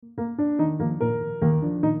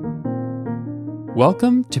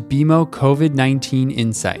Welcome to BMO COVID-19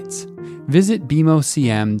 Insights. Visit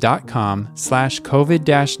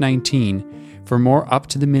bmocm.com/COVID-19 for more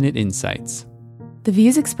up-to-the-minute insights. The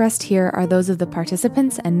views expressed here are those of the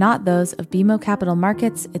participants and not those of BMO Capital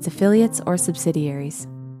Markets, its affiliates, or subsidiaries.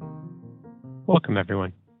 Welcome,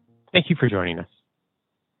 everyone. Thank you for joining us.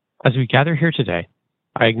 As we gather here today,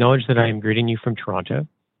 I acknowledge that I am greeting you from Toronto,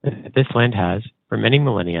 and that this land has, for many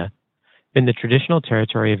millennia, been the traditional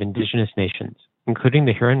territory of Indigenous nations, including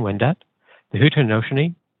the Huron-Wendat, the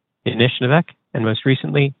Haudenosaunee, the Anishinaabe, and most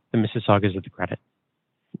recently, the Mississaugas of the Credit.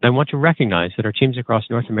 And I want to recognize that our teams across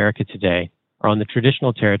North America today are on the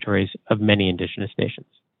traditional territories of many Indigenous nations.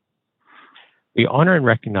 We honor and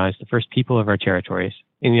recognize the first people of our territories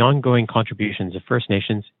and the ongoing contributions of First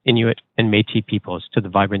Nations, Inuit, and Métis peoples to the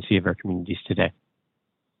vibrancy of our communities today.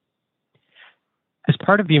 As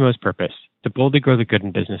part of BMO's purpose to boldly grow the good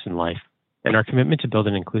in business and life, and our commitment to build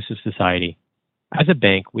an inclusive society, as a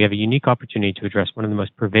bank, we have a unique opportunity to address one of the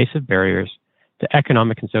most pervasive barriers to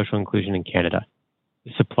economic and social inclusion in Canada,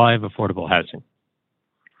 the supply of affordable housing.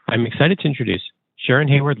 I'm excited to introduce Sharon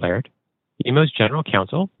Hayward-Laird, BMO's General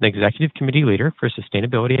Counsel and Executive Committee Leader for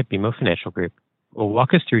Sustainability at BMO Financial Group, who will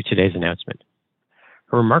walk us through today's announcement.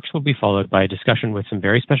 Her remarks will be followed by a discussion with some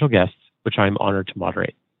very special guests, which I am honored to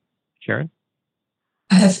moderate. Sharon?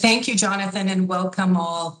 Thank you, Jonathan, and welcome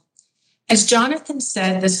all. As Jonathan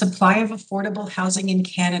said, the supply of affordable housing in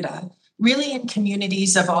Canada, really in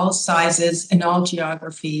communities of all sizes and all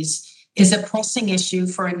geographies, is a pressing issue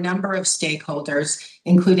for a number of stakeholders,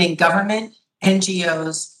 including government,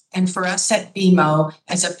 NGOs, and for us at BMO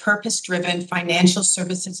as a purpose-driven financial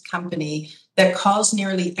services company that calls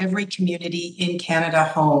nearly every community in Canada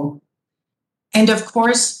home. And of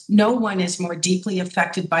course, no one is more deeply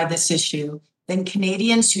affected by this issue than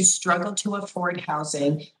Canadians who struggle to afford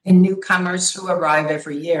housing and newcomers who arrive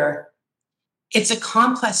every year. It's a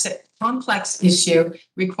complex issue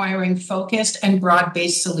requiring focused and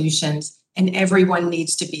broad-based solutions, and everyone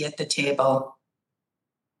needs to be at the table.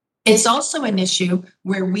 It's also an issue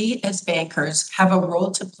where we as bankers have a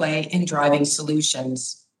role to play in driving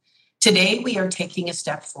solutions. Today, we are taking a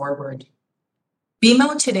step forward.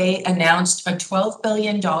 BMO today announced a $12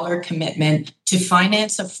 billion commitment to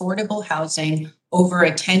finance affordable housing over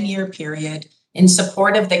a 10-year period in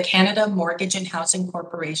support of the Canada Mortgage and Housing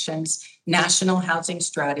Corporation's National Housing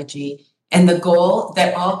Strategy and the goal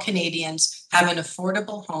that all Canadians have an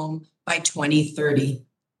affordable home by 2030.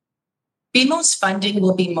 BMO's funding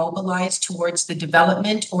will be mobilized towards the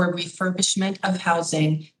development or refurbishment of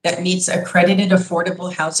housing that meets accredited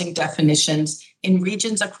affordable housing definitions in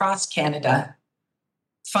regions across Canada.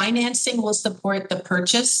 Financing will support the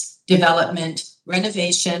purchase, development,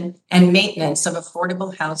 renovation, and maintenance of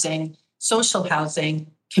affordable housing, social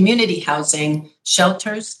housing, community housing,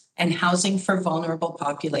 shelters, and housing for vulnerable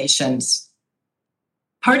populations.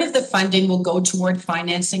 Part of the funding will go toward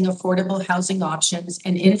financing affordable housing options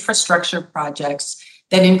and infrastructure projects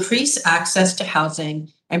that increase access to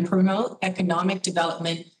housing and promote economic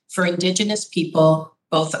development for Indigenous people,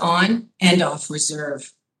 both on and off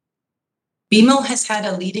reserve. BMO has had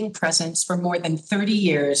a leading presence for more than 30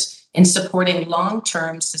 years in supporting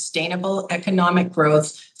long-term sustainable economic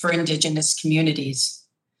growth for Indigenous communities.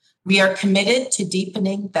 We are committed to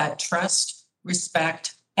deepening that trust,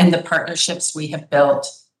 respect, and the partnerships we have built.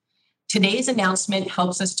 Today's announcement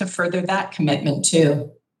helps us to further that commitment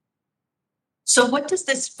too. So what does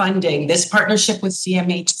this funding, this partnership with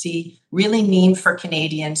CMHC, really mean for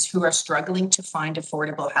Canadians who are struggling to find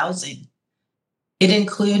affordable housing? It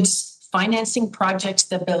includes financing projects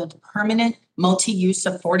that build permanent, multi-use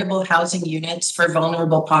affordable housing units for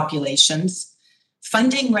vulnerable populations,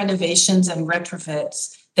 funding renovations and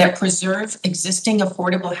retrofits that preserve existing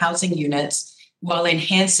affordable housing units while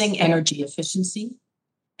enhancing energy efficiency,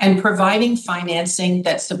 and providing financing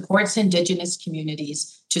that supports Indigenous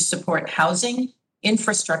communities to support housing,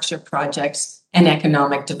 infrastructure projects, and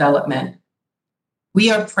economic development.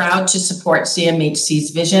 We are proud to support CMHC's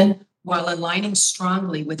vision while aligning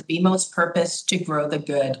strongly with BMO's purpose to grow the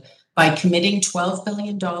good by committing $12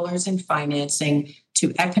 billion in financing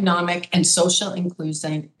to economic and social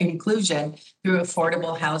inclusion through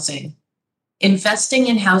affordable housing. Investing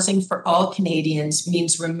in housing for all Canadians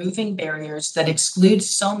means removing barriers that exclude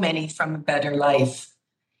so many from a better life.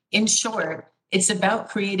 In short, it's about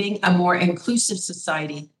creating a more inclusive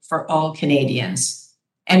society for all Canadians.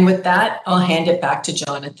 And with that, I'll hand it back to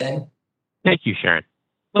Jonathan. Thank you, Sharon.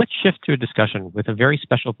 Let's shift to a discussion with a very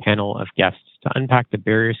special panel of guests to unpack the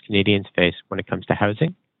barriers Canadians face when it comes to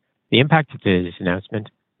housing, the impact of today's announcement,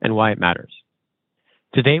 and why it matters.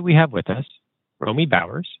 Today we have with us Romy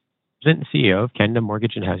Bowers, President and CEO of Canada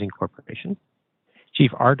Mortgage and Housing Corporation,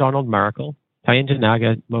 Chief R. Donald Maracle,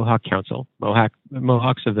 Tyendinaga Mohawk Council,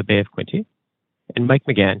 Mohawks of the Bay of Quinte, and Mike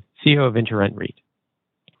McGann, CEO of InterRent REIT.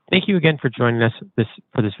 Thank you again for joining us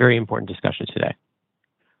for this very important discussion today.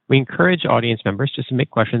 We encourage audience members to submit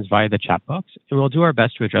questions via the chat box, and we'll do our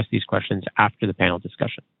best to address these questions after the panel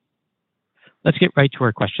discussion. Let's get right to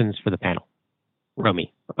our questions for the panel.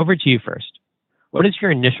 Romy, over to you first. What is your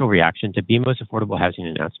initial reaction to BMO's affordable housing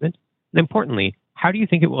announcement? And importantly, how do you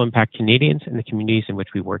think it will impact Canadians and the communities in which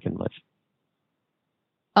we work and live?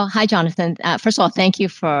 Oh, hi, Jonathan. First of all, thank you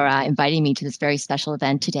for inviting me to this very special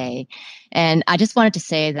event today. And I just wanted to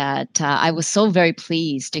say that I was so very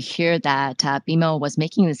pleased to hear that BMO was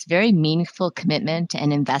making this very meaningful commitment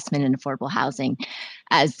and investment in affordable housing.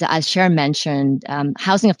 As Sharon mentioned,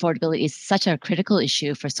 housing affordability is such a critical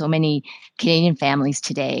issue for so many Canadian families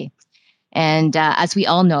today. And as we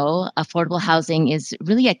all know, affordable housing is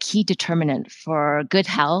really a key determinant for good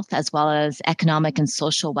health as well as economic and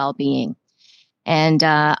social well-being. And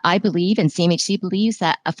I believe, and CMHC believes,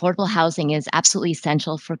 that affordable housing is absolutely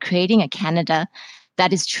essential for creating a Canada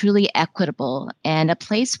that is truly equitable and a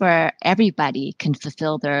place where everybody can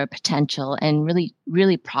fulfill their potential and really,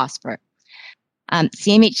 really prosper.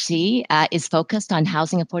 CMHC is focused on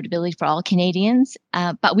housing affordability for all Canadians,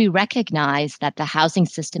 but we recognize that the housing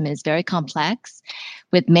system is very complex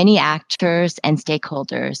with many actors and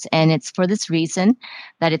stakeholders. And it's for this reason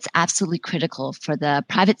that it's absolutely critical for the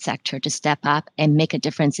private sector to step up and make a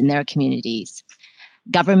difference in their communities.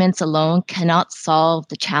 Governments alone cannot solve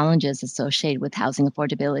the challenges associated with housing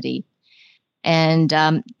affordability. And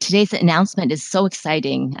today's announcement is so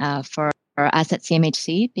exciting for us at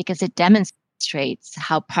CMHC because it demonstrates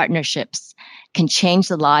how partnerships can change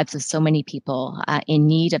the lives of so many people in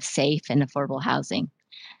need of safe and affordable housing.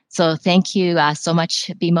 So thank you so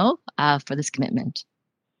much, BMO, for this commitment.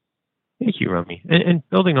 Thank you, Romy. And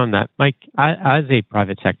building on that, Mike, as a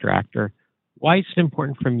private sector actor, why is it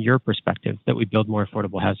important from your perspective that we build more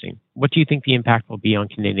affordable housing? What do you think the impact will be on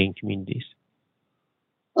Canadian communities?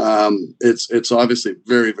 It's obviously a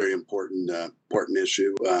very, very important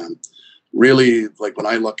issue. Really, like when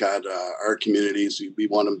I look at our communities, we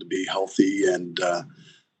want them to be healthy, and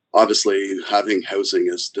obviously having housing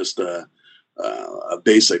is just a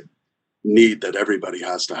basic need that everybody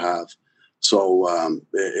has to have. So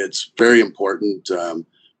it's very important.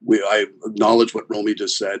 I acknowledge what Romy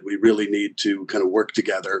just said. We really need to kind of work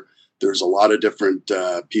together. There's a lot of different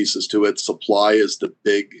pieces to it. Supply is the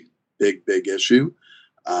big issue.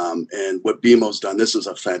 And what BMO's done, this is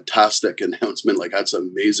a fantastic announcement. Like, that's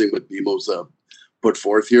amazing what BMO's put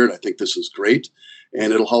forth here. And I think this is great.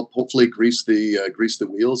 And it'll help hopefully grease the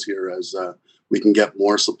wheels here as we can get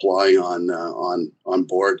more supply on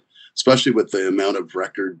board, especially with the amount of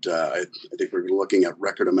record. I think we're looking at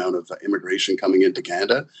record amount of immigration coming into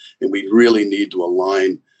Canada, and we really need to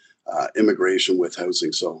align immigration with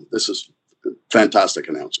housing. So this is a fantastic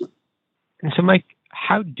announcement. And so, Mike,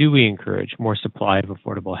 how do we encourage more supply of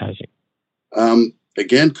affordable housing?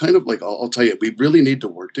 Again, kind of like I'll tell you, we really need to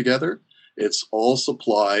work together. It's all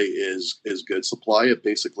supply is good supply.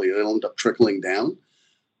 It'll end up trickling down,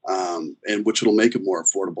 and which will make it more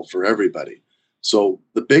affordable for everybody. So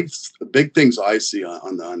the big things I see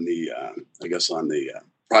on the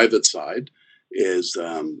private side is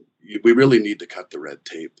we really need to cut the red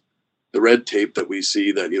tape. The red tape that we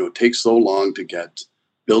see that takes so long to get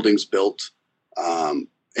buildings built.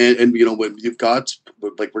 And when you've got,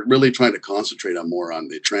 like, we're really trying to concentrate more on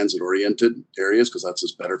the transit oriented areas because that's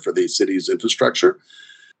just better for the city's infrastructure.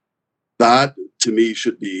 That to me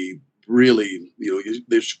should be really,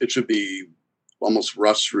 it should be almost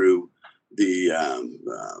rushed through the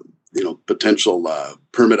potential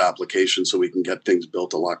permit application so we can get things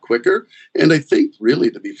built a lot quicker. And I think really,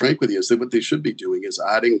 to be frank with you, is that what they should be doing is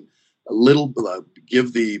adding a little,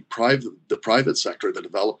 give the private sector, the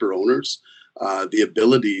developer owners, the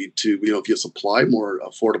ability to, if you supply more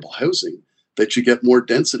affordable housing, that you get more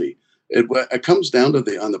density. It comes down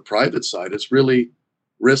to on the private side, it's really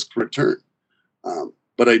risk return.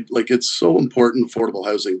 But it's so important, affordable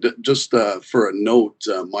housing. Just for a note,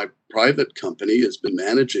 my private company has been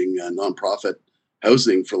managing nonprofit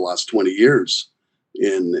housing for the last 20 years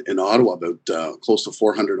in Ottawa, about close to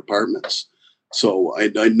 400 apartments. So I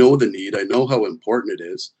know the need. I know how important it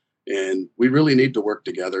is. And we really need to work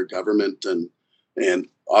together, government and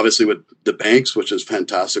obviously with the banks, which is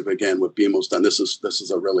fantastic. Again, what BMO's done, this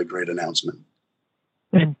is a really great announcement.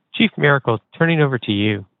 And Chief Maracle, turning over to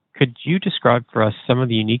you, could you describe for us some of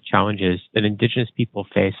the unique challenges that Indigenous people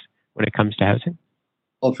face when it comes to housing?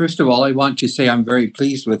 Well, first of all, I want to say I'm very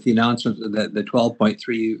pleased with the announcement of the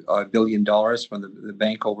 $12.3 billion from the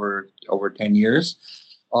bank over 10 years.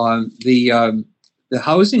 The the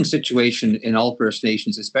housing situation in all First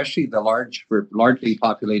Nations, especially the largely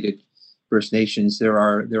populated First Nations, there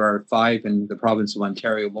are 5 in the province of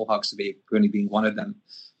Ontario, Mohawks Bay being one of them.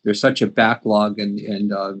 There's such a backlog in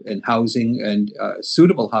housing and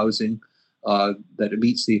suitable housing that it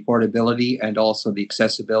meets the affordability and also the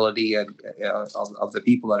accessibility of the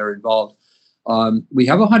people that are involved. We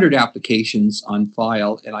have 100 applications on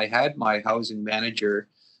file, and I had my housing manager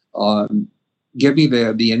give me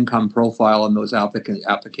the income profile on those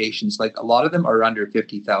applications. Like, a lot of them are under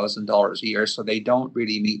 $50,000 a year, so they don't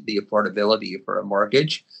really meet the affordability for a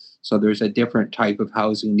mortgage. So there's a different type of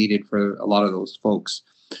housing needed for a lot of those folks.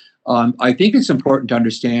 I think it's important to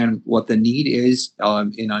understand what the need is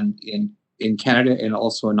in Canada and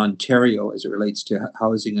also in Ontario as it relates to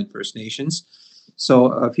housing and First Nations. So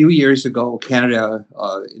a few years ago, Canada,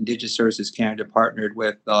 Indigenous Services Canada, partnered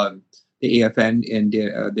with the AFN, and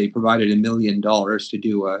they provided $1 million to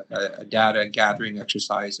do a data gathering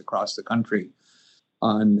exercise across the country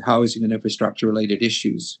on housing and infrastructure related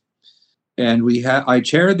issues. And I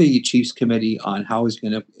chair the Chiefs Committee on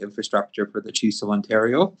Housing and Infrastructure for the Chiefs of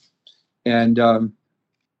Ontario. And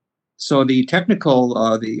so the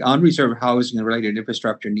the on-reserve housing and related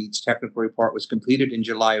infrastructure needs technical report was completed in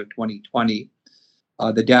July of 2020.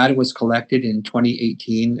 The data was collected in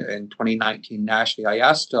 2018 and 2019 nationally. I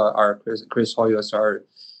asked our Chris Hoyos, our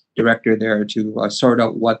director there, to sort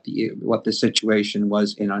out what the situation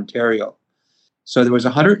was in Ontario. So there was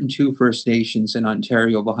 102 First Nations in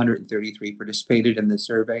Ontario of 133 participated in the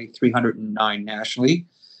survey, 309 nationally.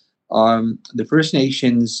 The First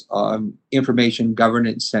Nations Information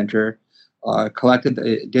Governance Center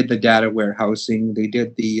did the data warehousing. They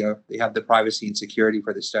have the privacy and security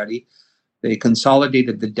for the study. They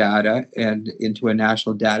consolidated the data into a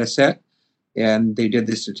national data set, and they did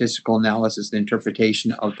the statistical analysis and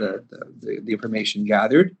interpretation of the information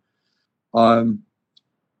gathered.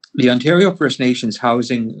 The Ontario First Nations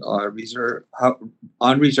Housing on-reserve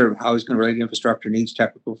housing and related infrastructure needs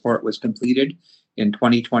technical report was completed in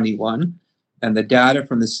 2021, and the data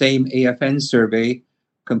from the same AFN survey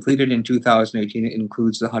completed in 2018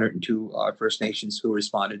 includes the 102 First Nations who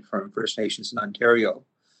responded from First Nations in Ontario.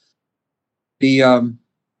 The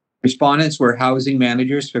respondents were housing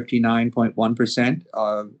managers,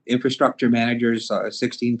 59.1%, infrastructure managers,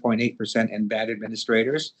 16.8%, and band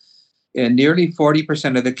administrators. And nearly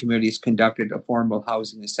 40% of the communities conducted a formal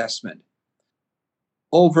housing assessment.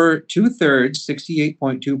 Over 2/3,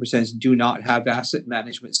 68.2%, do not have asset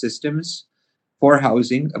management systems for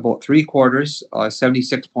housing. About 3/4,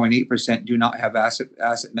 76.8%, do not have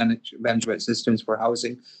asset management systems for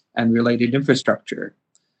housing and related infrastructure.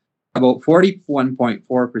 About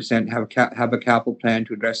 41.4% have a capital plan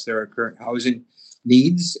to address their current housing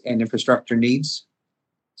needs and infrastructure needs.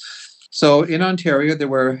 So in Ontario, there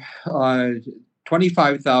were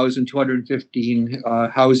 25,215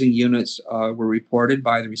 housing units were reported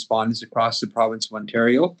by the respondents across the province of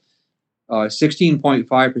Ontario.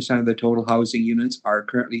 16.5% of the total housing units are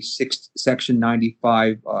currently Section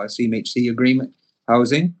 95 CMHC agreement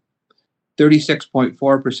housing.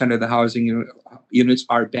 36.4% of the housing units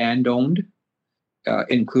are band owned,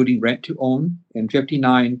 including rent to own, and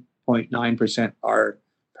 59.9% are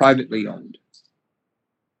privately owned.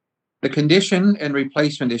 The condition and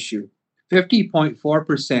replacement issue.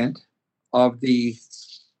 50.4% of the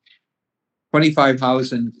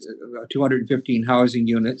 25,215 housing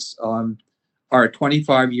units are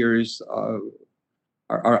 25 years,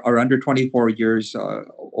 are under 24 years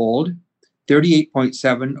old.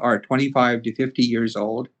 38.7 are 25 to 50 years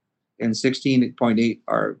old, and 16.8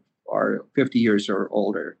 are 50 years or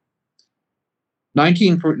older.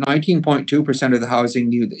 19.2% of the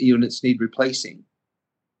housing units need replacing.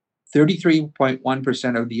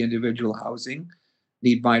 33.1% of the individual housing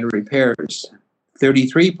need minor repairs.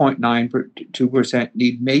 33.92%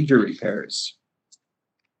 need major repairs.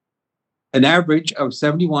 An average of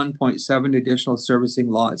 71.7 additional servicing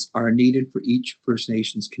lots are needed for each First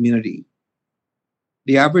Nations community.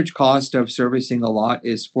 The average cost of servicing a lot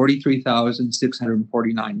is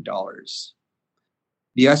 $43,649.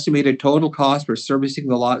 The estimated total cost for servicing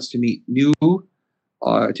the lots to meet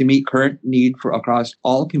current need for across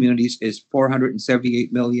all communities is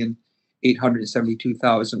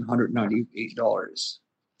 $478,872,198.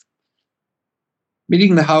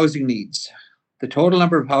 Meeting the housing needs. The total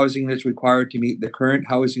number of housing units required to meet the current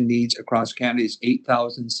housing needs across Canada is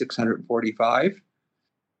 8,645.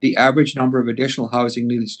 The average number of additional housing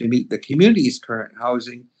needs to meet the community's current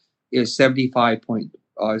housing is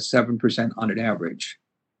 75.7% on an average,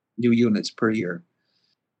 new units per year.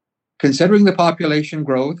 Considering the population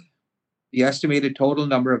growth, The estimated total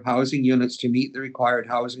number of housing units to meet the required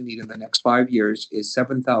housing need in the next 5 years is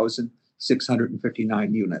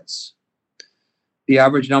 7,659 units. The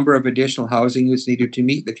average number of additional housing units needed to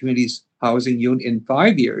meet the community's housing unit in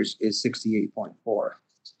 5 years is 68.4.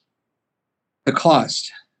 The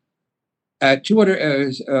cost. At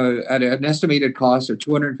an estimated cost of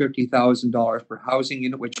 $250,000 per housing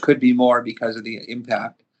unit, which could be more because of the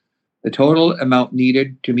impact, the total amount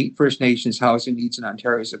needed to meet First Nations housing needs in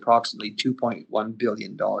Ontario is approximately $2.1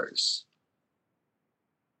 billion.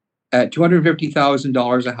 At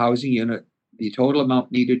 $250,000 a housing unit, the total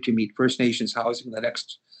amount needed to meet First Nations housing in the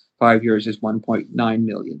next 5 years is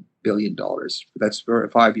 $1.9 billion. That's for a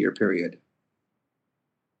 5-year period.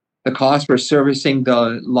 The cost for servicing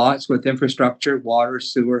the lots with infrastructure, water,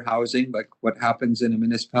 sewer, housing, like what happens in a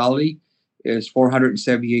municipality, is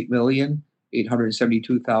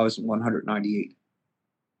 $478,872,198.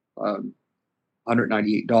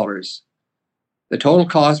 The total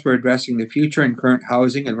cost for addressing the future and current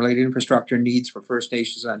housing and related infrastructure needs for First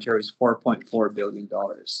Nations in Ontario is $4.4 billion.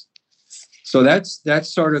 So that's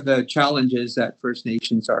sort of the challenges that First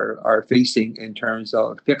Nations are facing in terms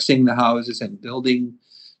of fixing the houses and building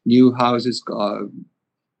new houses,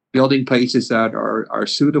 building places that are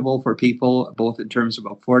suitable for people, both in terms of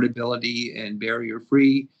affordability and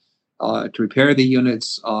barrier-free, to repair the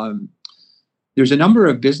units. There's a number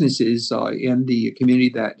of businesses in the community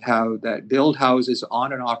that build houses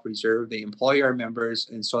on and off reserve. They employ our members,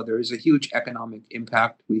 and so there is a huge economic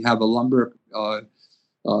impact. We have a lumber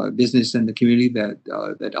business in the community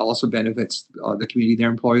that also benefits the community they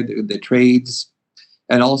employ, the trades,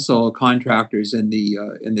 and also contractors in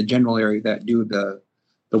the general area that do the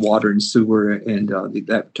water and sewer and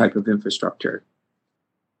that type of infrastructure.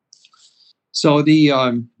 So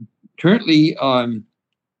currently,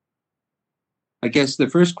 I guess the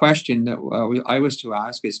first question that I was to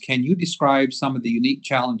ask is, can you describe some of the unique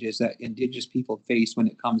challenges that Indigenous people face when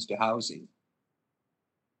it comes to housing?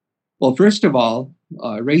 Well, first of all,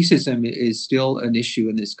 racism is still an issue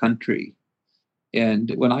in this country.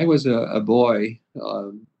 And when I was a boy,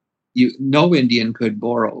 no Indian could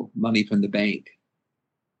borrow money from the bank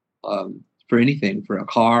for anything, for a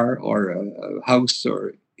car or a house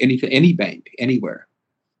or anything, any bank, anywhere.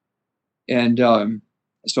 And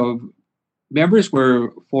so members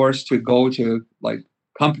were forced to go to like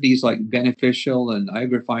companies like Beneficial and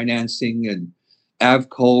Niagara Financing and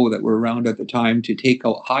Avco that were around at the time to take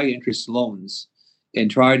out high interest loans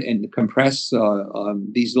and try and compress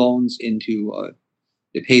these loans into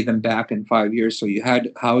to pay them back in 5 years. So you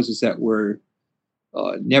had houses that were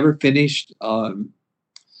never finished.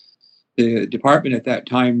 The department at that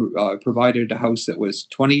time provided a house that was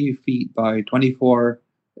 20 feet by 24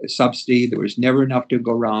 subsidy. There was never enough to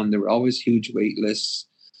go around. There were always huge wait lists.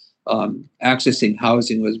 Accessing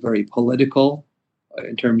housing was very political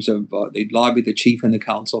in terms of they'd lobby the chief and the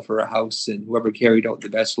council for a house, and whoever carried out the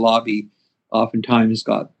best lobby oftentimes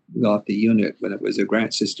got the unit when it was a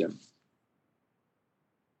grant system.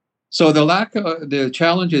 So the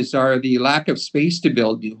challenges are the lack of space to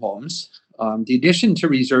build new homes. The addition to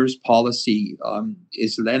reserves policy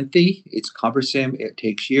is lengthy, it's cumbersome, it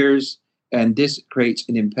takes years, and this creates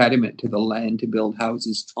an impediment to the land to build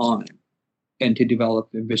houses on and to develop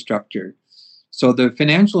infrastructure. So the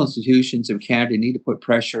financial institutions of Canada need to put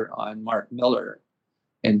pressure on Mark Miller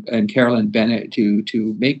and Carolyn Bennett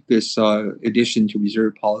to make this addition to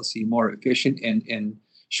reserve policy more efficient and in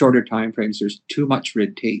shorter timeframes. There's too much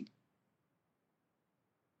red tape.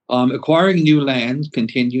 Acquiring new land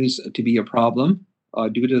continues to be a problem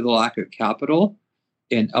due to the lack of capital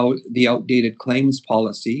and the outdated claims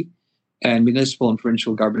policy, and municipal and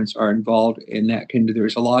provincial governments are involved in that.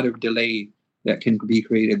 There's a lot of delay that can be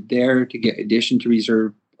created there to get addition to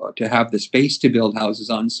reserve, to have the space to build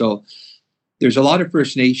houses on. So there's a lot of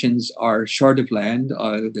First Nations are short of land.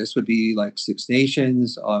 This would be like Six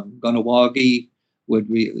Nations, Kahnawake would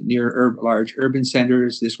be near large urban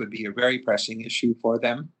centers. This would be a very pressing issue for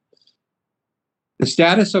them. The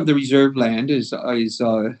status of the reserved land is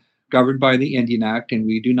governed by the Indian Act, and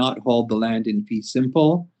we do not hold the land in fee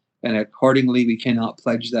simple, and accordingly, we cannot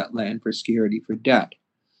pledge that land for security for debt.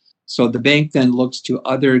 So the bank then looks to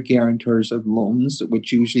other guarantors of loans,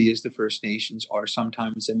 which usually is the First Nations or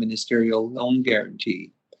sometimes a ministerial loan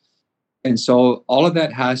guarantee. And so all of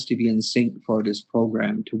that has to be in sync for this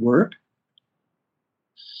program to work.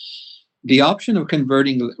 The option of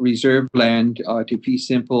converting reserved land to fee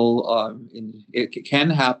simple, it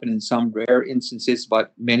can happen in some rare instances,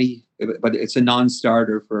 but it's a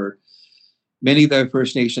non-starter for many of the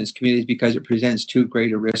First Nations communities because it presents too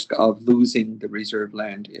great a risk of losing the reserved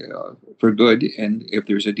land for good, and if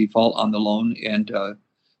there's a default on the loan and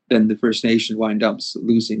then the First Nation winds up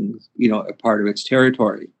losing, a part of its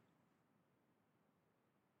territory.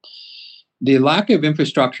 The lack of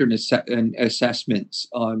infrastructure and assessments,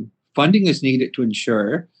 funding is needed to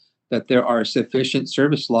ensure that there are sufficient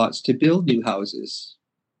service lots to build new houses.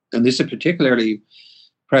 And this is particularly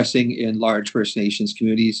pressing in large First Nations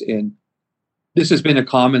communities. And this has been a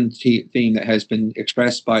common theme that has been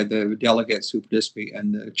expressed by the delegates who participate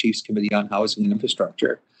in the Chiefs Committee on Housing and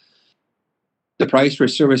Infrastructure. The price for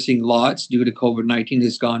servicing lots due to COVID-19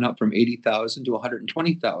 has gone up from $80,000 to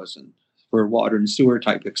 $120,000 for water and sewer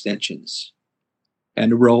type extensions,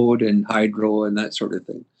 and road and hydro and that sort of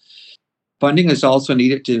thing. Funding is also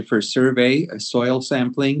needed for survey, soil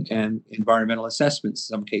sampling, and environmental assessments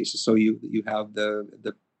in some cases. So you have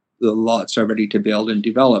the lots are ready to build and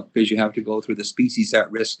develop, because you have to go through the species at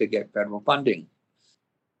risk to get federal funding.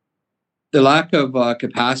 The lack of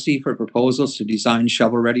capacity for proposals to design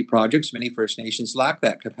shovel-ready projects. Many First Nations lack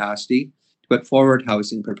that capacity to put forward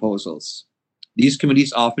housing proposals. These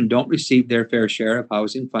communities often don't receive their fair share of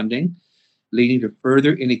housing funding, leading to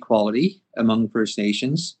further inequality among First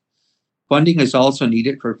Nations. Funding is also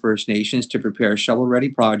needed for First Nations to prepare shovel-ready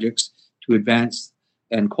projects to advance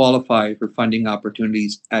and qualify for funding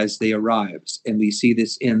opportunities as they arrive. And we see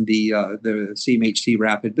this in the CMHC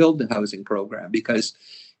Rapid Build Housing Program, because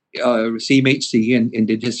CMHC and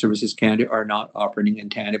Indigenous Services Canada are not operating in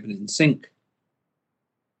tandem and in sync.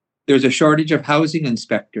 There's a shortage of housing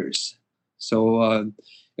inspectors. So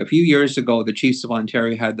a few years ago, the Chiefs of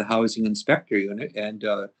Ontario had the Housing Inspector Unit, and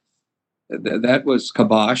that was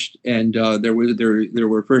kiboshed, and there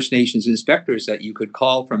were First Nations inspectors that you could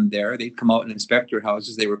call from there. They'd come out and inspect your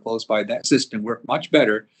houses. They were close by. That system worked much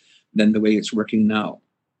better than the way it's working now.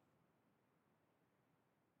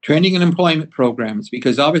 Training and employment programs,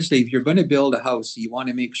 because obviously if you're going to build a house, you want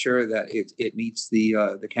to make sure that it meets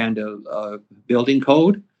the Canada building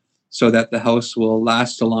code, so that the house will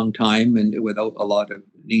last a long time and without a lot of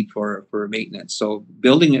need for maintenance. So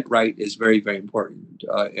building it right is very, very important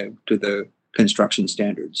to the construction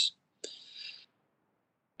standards.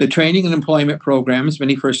 The training and employment programs,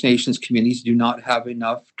 many First Nations communities do not have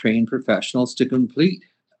enough trained professionals to complete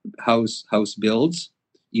house builds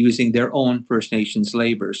using their own First Nations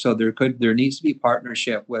labor. So there needs to be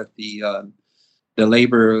partnership with the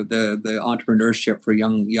labor, the entrepreneurship for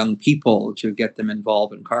young people to get them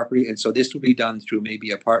involved in carpentry. And so this will be done through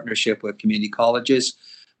maybe a partnership with community colleges,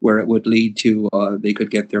 where it would lead to they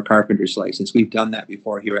could get their carpenter's license. We've done that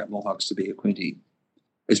before here at Mohawks to Bay of Quinte.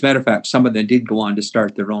 As a matter of fact, some of them did go on to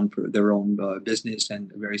start their own business,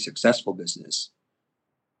 and a very successful business.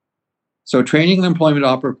 So training and employment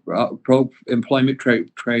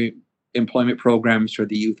employment programs for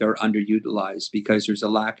the youth are underutilized because there's a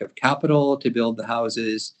lack of capital to build the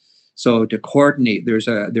houses. So to coordinate, there's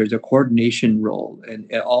a coordination role, and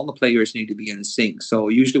all the players need to be in sync. So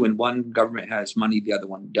usually when one government has money, the other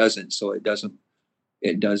one doesn't. So it doesn't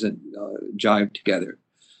jive together.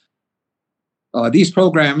 These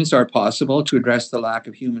programs are possible to address the lack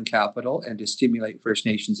of human capital and to stimulate First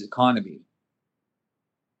Nations economy.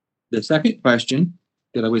 The second question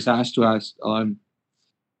that I was asked to ask on,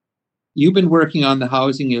 you've been working on the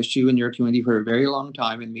housing issue in your community for a very long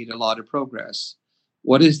time and made a lot of progress.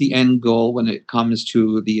 What is the end goal when it comes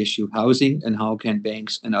to the issue of housing, and how can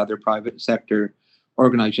banks and other private sector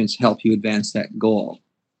organizations help you advance that goal?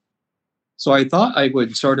 So I thought I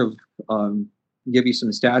would sort of give you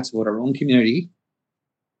some stats about our own community.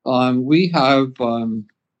 We have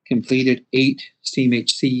completed 8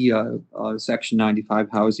 CMHC Section 95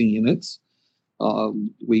 housing units.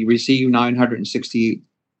 We received $968,000,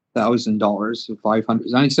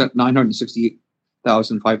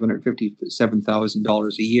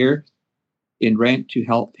 $968,557 a year in rent to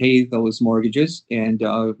help pay those mortgages, and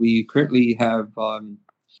we currently have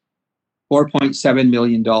 $4.7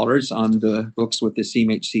 million on the books with the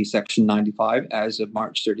CMHC Section 95 as of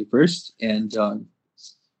March 31st, and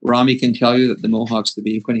Rami can tell you that the Mohawks, the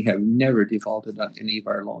Bay of Quinte, have never defaulted on any of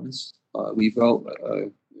our loans. We've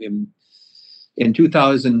in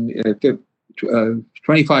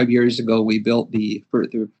 25 years ago, we built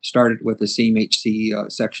started with the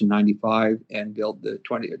CMHC Section 95 and built the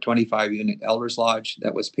 25-unit Elders Lodge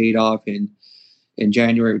that was paid off in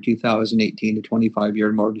January of 2018. The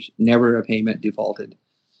 25-year mortgage, never a payment defaulted.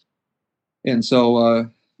 And so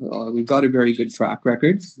we've got a very good track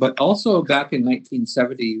record. But also back in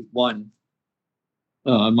 1971,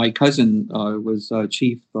 my cousin was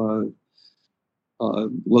Chief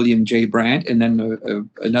William J. Brandt, and then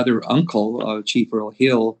another uncle, Chief Earl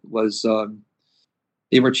Hill, was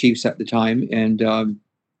they were chiefs at the time, and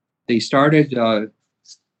they started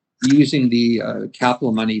using the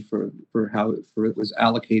capital money for it was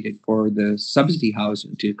allocated for the subsidy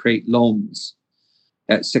housing to create loans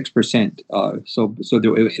at 6%. So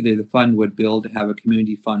the fund would have a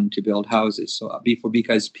community fund to build houses. So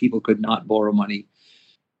because people could not borrow money.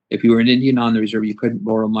 If you were an Indian on the reserve, you couldn't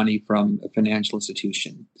borrow money from a financial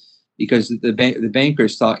institution because the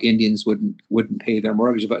bankers thought Indians wouldn't pay their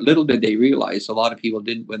mortgage. But little did they realize, a lot of people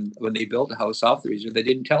didn't, when they built a house off the reserve, they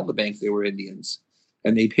didn't tell the bank they were Indians,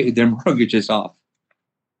 and they paid their mortgages off.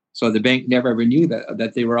 So the bank never ever knew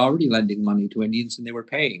that they were already lending money to Indians and they were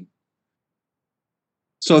paying.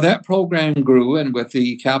 So that program grew, and with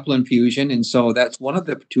the capital infusion, and so that's one of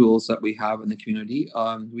the tools that we have in the community.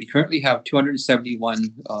 We currently have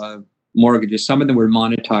 271 mortgages. Some of them were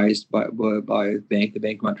monetized by the Bank. The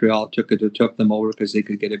Bank of Montreal took them over because they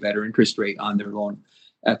could get a better interest rate on their loan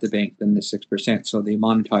at the bank than the 6%. So they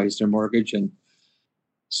monetized their mortgage, and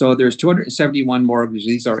so there's 271 mortgages.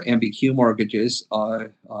 These are MBQ mortgages,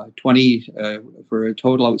 20 for a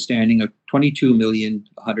total outstanding of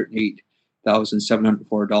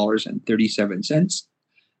 $22,108,704.37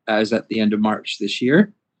 as at the end of March this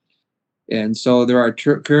year. And so there are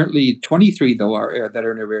currently 23 that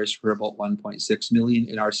are in arrears for about 1.6 million.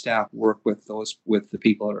 And our staff work with the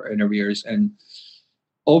people that are in arrears. And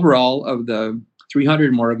overall, of the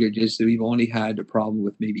 300 mortgages, we've only had a problem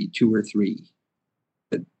with maybe 2 or 3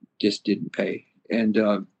 that just didn't pay. And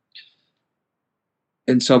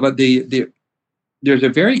so, but there's a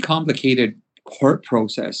very complicated court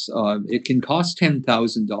process. It can cost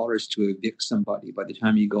 $10,000 to evict somebody by the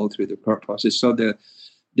time you go through the court process. So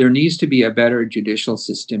there needs to be a better judicial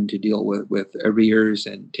system to deal with arrears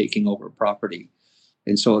and taking over property.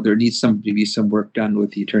 And so there needs to be some work done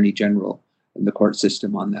with the Attorney General and the court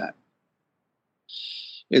system on that.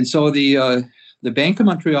 And so the Bank of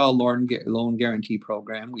Montreal Loan Guarantee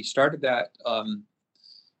Program, we started that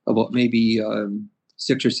about maybe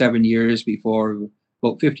 6 or 7 years before.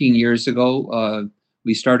 About 15 years ago,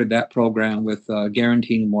 we started that program with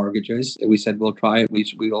guaranteeing mortgages. We said we'll try it.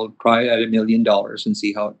 We'll try it at $1 million and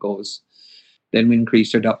see how it goes. Then we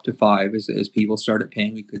increased it up to 5 as people started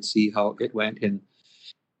paying. We could see how it went, and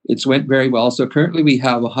it's went very well. So currently we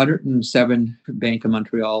have 107 Bank of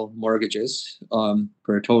Montreal mortgages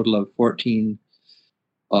for a total of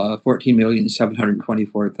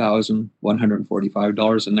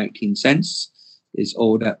 $14,724,145.19 is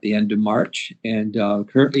owed at the end of March. And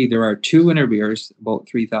currently there are 2 in arrears, about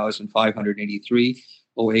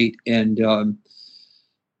 $3,583.08. And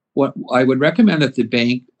what I would recommend that the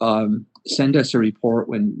bank send us a report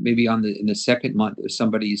when maybe in the second month if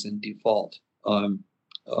somebody's in default.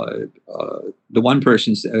 The one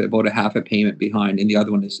person's about a half a payment behind, and the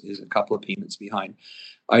other one is a couple of payments behind.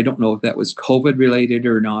 I don't know if that was COVID related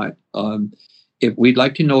or not. If we'd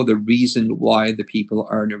like to know the reason why the people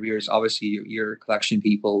are in arrears, obviously your collection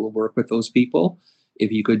people will work with those people.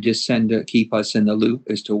 If you could just keep us in the loop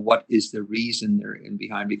as to what is the reason they're in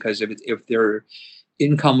behind, because if their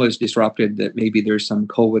income was disrupted, that maybe there's some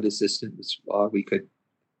COVID assistance we could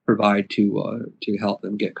provide to help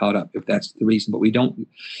them get caught up if that's the reason. But we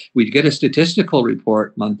get a statistical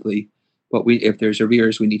report monthly, but if there's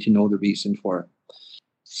arrears, we need to know the reason for it.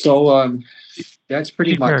 So that's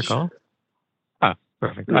pretty much.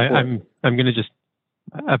 Perfect. I'm going to just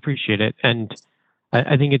appreciate it, and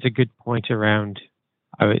I think it's a good point around.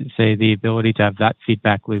 I would say the ability to have that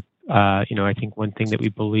feedback loop. I think one thing that we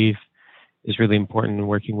believe is really important in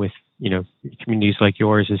working with communities like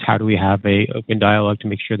yours is how do we have a open dialogue to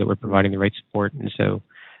make sure that we're providing the right support, and so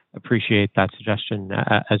appreciate that suggestion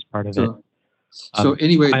as part of it. So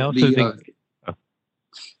anyway, I also think.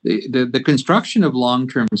 The construction of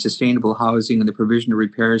long-term sustainable housing and the provision of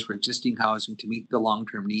repairs for existing housing to meet the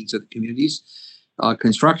long-term needs of the communities.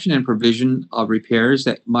 Construction and provision of repairs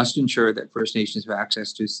that must ensure that First Nations have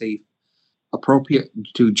access to safe, appropriate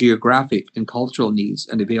to geographic and cultural needs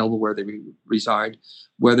and available where they reside,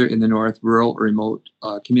 whether in the north, rural or remote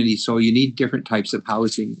communities. So you need different types of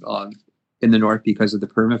housing in the north because of the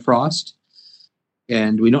permafrost.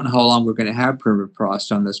 And we don't know how long we're going to have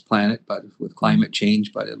permafrost on this planet, but with climate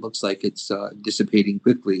change, but it looks like it's dissipating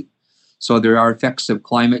quickly. So there are effects of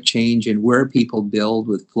climate change and where people build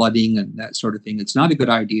with flooding and that sort of thing. It's not a good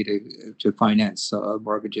idea to finance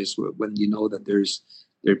mortgages when you know that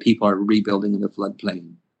people are rebuilding in the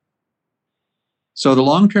floodplain. So the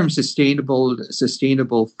long-term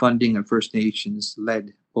sustainable funding of First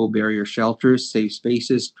Nations-led low-barrier shelters, safe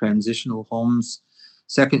spaces, transitional homes,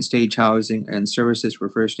 second stage housing, and services for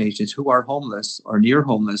First Nations who are homeless or near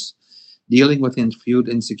homeless, dealing with food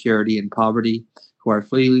insecurity and poverty, who are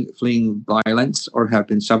fleeing violence or have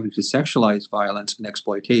been subject to sexualized violence and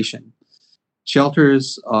exploitation,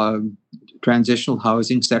 Shelters, transitional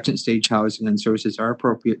housing, second stage housing and services are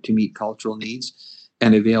appropriate to meet cultural needs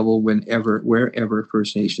and available wherever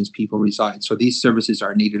First Nations people reside. So these services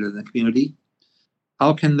are needed in the community.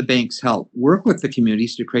 How can the banks help? Work with the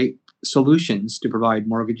communities to create solutions to provide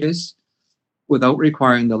mortgages without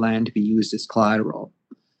requiring the land to be used as collateral.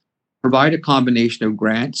 Provide a combination of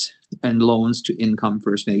grants and loans to income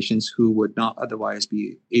First Nations who would not otherwise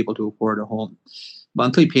be able to afford a home.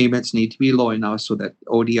 Monthly payments need to be low enough so that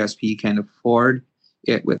ODSP can afford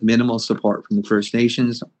it with minimal support from the First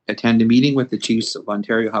Nations. Attend a meeting with the Chiefs of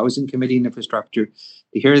Ontario Housing Committee and Infrastructure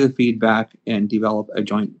to hear the feedback and develop a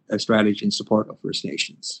joint strategy in support of First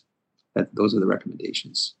Nations. Those are the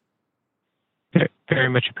recommendations. Very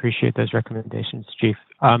much appreciate those recommendations, Chief.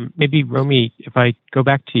 Maybe, Romy, if I go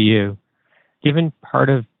back to you, given part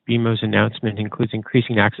of BMO's announcement includes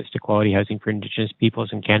increasing access to quality housing for Indigenous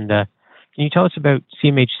peoples in Canada, can you tell us about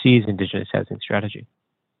CMHC's Indigenous housing strategy?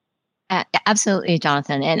 Absolutely,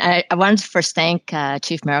 Jonathan. And I wanted to first thank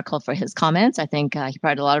Chief Miracle for his comments. I think he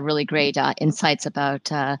provided a lot of really great insights about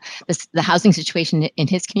the housing situation in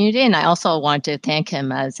his community. And I also want to thank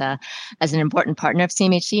him as an important partner of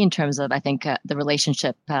CMHC in terms of, I think, the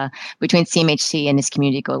relationship between CMHC and his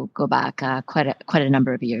community go back quite a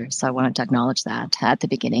number of years. So I wanted to acknowledge that at the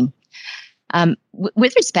beginning.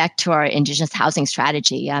 With respect to our Indigenous housing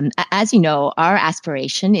strategy, as you know, our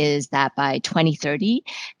aspiration is that by 2030,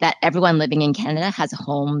 that everyone living in Canada has a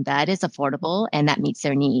home that is affordable and that meets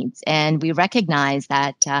their needs. And we recognize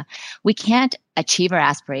that we can't achieve our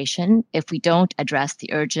aspiration if we don't address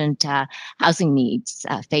the urgent housing needs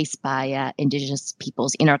faced by Indigenous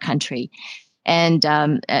peoples in our country. And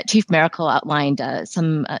Chief Miracle outlined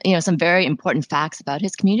some very important facts about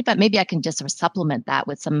his community, but maybe I can just sort of supplement that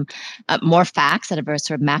with some more facts at a very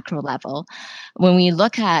sort of macro level. When we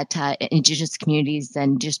look at Indigenous communities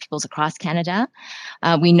and Indigenous peoples across Canada,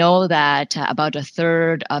 we know that about a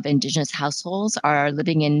third of Indigenous households are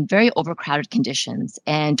living in very overcrowded conditions,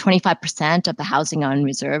 and 25% of the housing on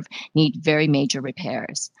reserve need very major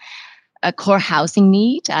repairs. A core housing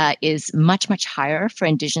need is much, much higher for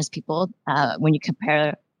Indigenous people when you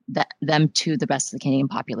compare them to the rest of the Canadian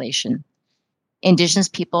population. Indigenous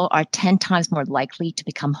people are 10 times more likely to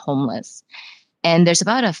become homeless. And there's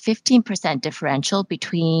about a 15% differential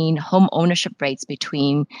between home ownership rates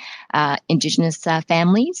between Indigenous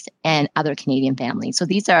families and other Canadian families. So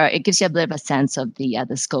it gives you a bit of a sense of the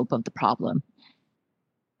scope of the problem.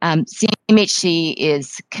 CMHC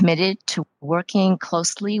is committed to working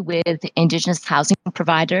closely with Indigenous housing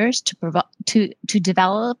providers to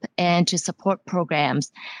develop and to support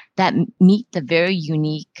programs that meet the very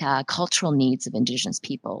unique cultural needs of Indigenous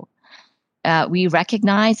people. We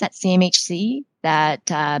recognize at CMHC that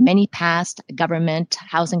many past government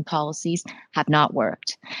housing policies have not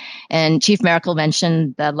worked. And Chief Miracle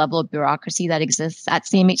mentioned the level of bureaucracy that exists at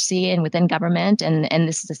CMHC and within government, and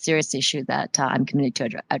this is a serious issue that I'm committed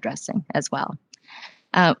to addressing as well.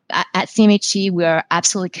 At CMHC, we are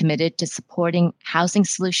absolutely committed to supporting housing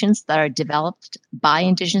solutions that are developed by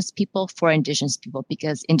Indigenous people for Indigenous people,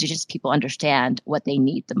 because Indigenous people understand what they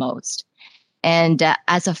need the most. And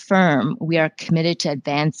as a firm, we are committed to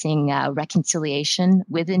advancing reconciliation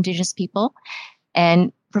with Indigenous people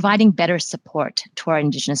and providing better support to our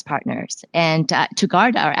Indigenous partners. And to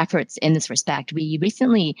guard our efforts in this respect, we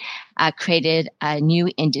recently created a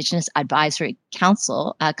new Indigenous Advisory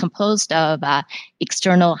Council composed of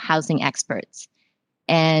external housing experts.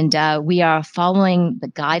 And we are following the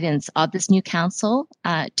guidance of this new council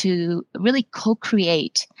to really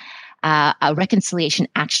co-create a reconciliation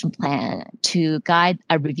action plan to guide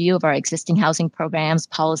a review of our existing housing programs,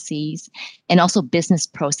 policies, and also business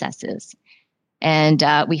processes. And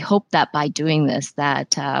we hope that by doing this,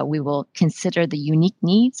 that we will consider the unique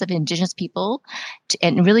needs of Indigenous people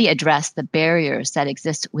and really address the barriers that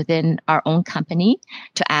exist within our own company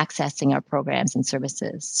to accessing our programs and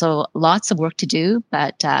services. So lots of work to do,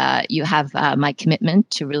 but you have my commitment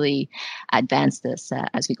to really advance this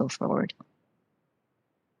as we go forward.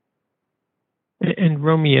 And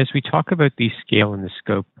Romy, as we talk about the scale and the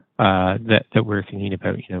scope that we're thinking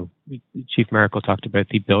about, Chief Miracle talked about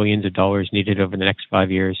the billions of dollars needed over the next 5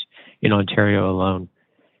 years in Ontario alone.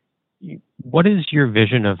 What is your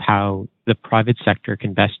vision of how the private sector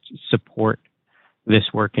can best support this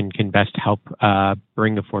work and can best help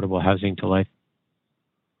bring affordable housing to life?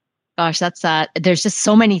 Gosh, there's just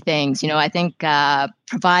so many things. I think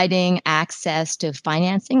providing access to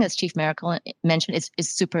financing, as Chief Miracle mentioned, is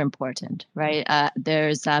super important, right? There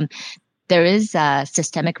is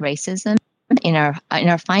systemic racism in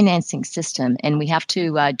our financing system, and we have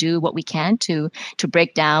to do what we can to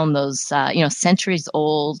break down those centuries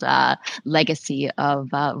old legacy of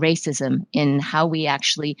racism in how we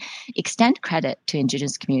actually extend credit to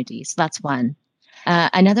Indigenous communities. So that's one.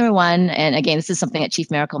 Another one, and again, this is something that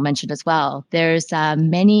Chief Miracle mentioned as well. There's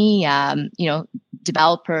many,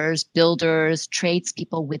 developers, builders,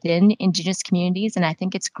 tradespeople within Indigenous communities, and I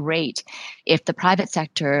think it's great if the private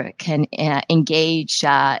sector can engage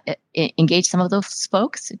some of those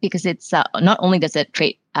folks, because it's not only does it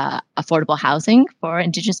create affordable housing for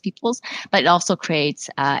Indigenous peoples, but it also creates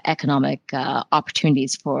economic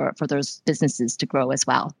opportunities for those businesses to grow as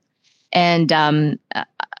well. And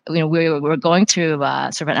we're going through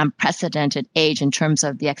sort of an unprecedented age in terms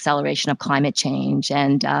of the acceleration of climate change,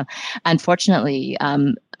 and unfortunately,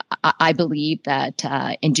 I believe that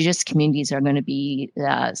Indigenous communities are going to be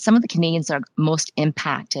some of the Canadians are most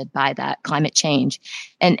impacted by that climate change,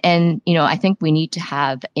 and I think we need to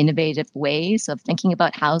have innovative ways of thinking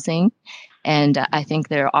about housing. And I think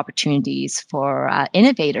there are opportunities for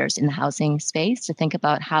innovators in the housing space to think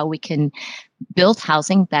about how we can build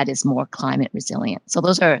housing that is more climate resilient. So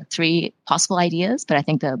those are 3 possible ideas, but I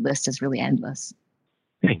think the list is really endless.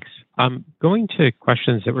 Thanks. Going to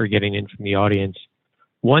questions that we're getting in from the audience,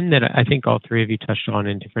 one that I think all 3 of you touched on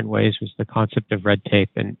in different ways was the concept of red tape.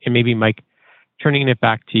 And maybe, Mike, turning it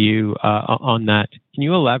back to you on that, can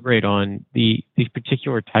you elaborate on these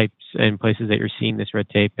particular types and places that you're seeing this red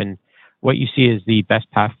tape, and what you see as the best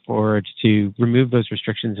path forward to remove those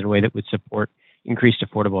restrictions in a way that would support increased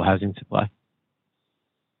affordable housing supply?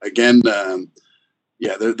 Again,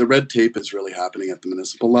 the red tape is really happening at the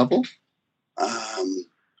municipal level.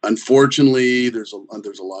 Unfortunately, there's a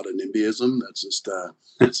lot of NIMBYism. That's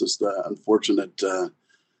just an unfortunate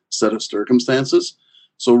set of circumstances.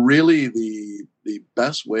 So really, the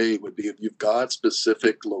best way would be if you've got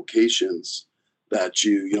specific locations that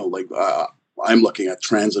I'm looking at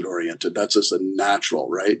transit-oriented. That's just a natural,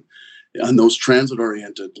 right? On those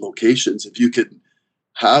transit-oriented locations, if you could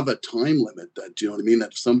have a time limit that, that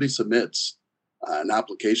if somebody submits an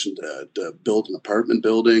application to build an apartment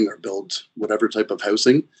building or build whatever type of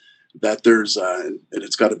housing, that there's, and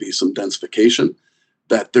it's got to be some densification,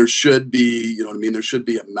 that there should be, there should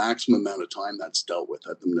be a maximum amount of time that's dealt with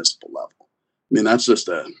at the municipal level. That's just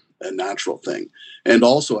a natural thing. And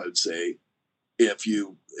also, I would say,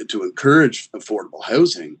 to encourage affordable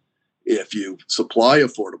housing, if you supply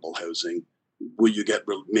affordable housing, will you get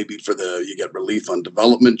you get relief on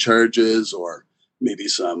development charges, or maybe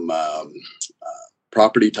some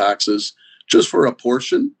property taxes just for a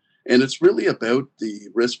portion. And it's really about the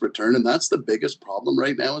risk return, and that's the biggest problem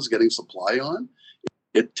right now, is getting supply on.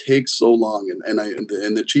 It takes so long, and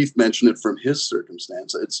the chief mentioned it from his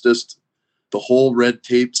circumstance. It's just the whole red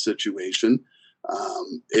tape situation.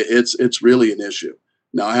 It's really an issue.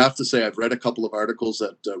 Now, I have to say, I've read a couple of articles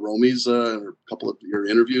at Romy's, or a couple of your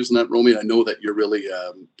interviews in that, Romy. I know that you're really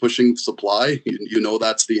pushing supply.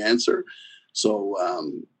 That's the answer. So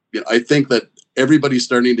I think that everybody's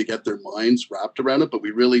starting to get their minds wrapped around it, but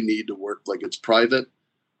we really need to work, like, it's private,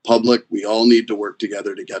 public. We all need to work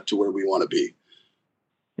together to get to where we want to be.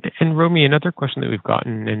 And Romy, another question that we've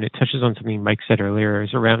gotten, and it touches on something Mike said earlier,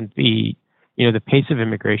 is around the pace of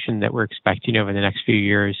immigration that we're expecting over the next few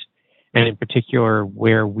years. And in particular,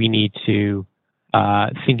 where we need to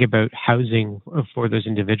think about housing for those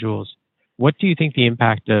individuals. What do you think the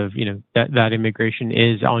impact of that immigration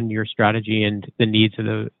is on your strategy and the needs of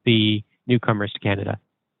the newcomers to Canada?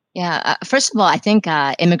 Yeah. First of all, I think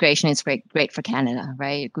immigration is great for Canada,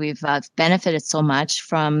 right? We've benefited so much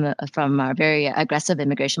from our very aggressive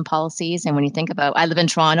immigration policies. And when you think about, I live in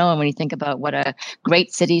Toronto, and when you think about what a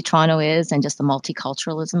great city Toronto is and just the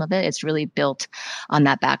multiculturalism of it, it's really built on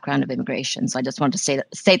that background of immigration. So I just wanted to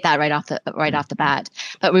state that right off the bat.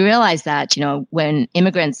 But we realize that when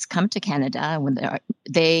immigrants come to Canada, when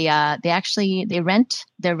they rent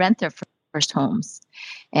their first homes.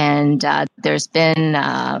 And there's been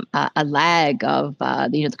a lag of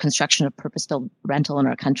the construction of purpose-built rental in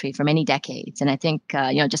our country for many decades. And I think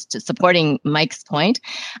just supporting Mike's point,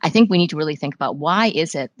 I think we need to really think about why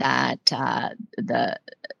is it that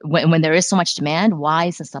when there is so much demand, why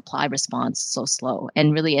is the supply response so slow?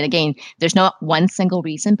 And again, there's not one single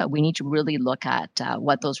reason, but we need to really look at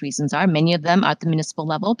what those reasons are. Many of them are at the municipal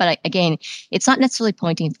level, but again, it's not necessarily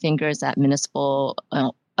pointing fingers at municipal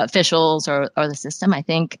officials or the system. I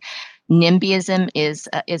think NIMBYism is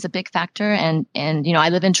a big factor, and I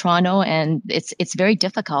live in Toronto, and it's very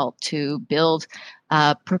difficult to build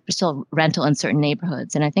purpose-built rental in certain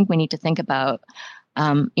neighborhoods. And I think we need to think about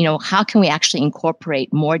how can we actually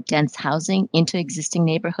incorporate more dense housing into existing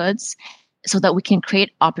neighborhoods, so that we can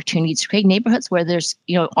create opportunities, create neighborhoods where there's,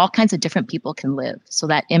 all kinds of different people can live, so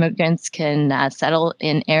that immigrants can settle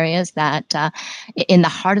in areas that in the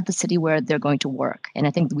heart of the city where they're going to work. And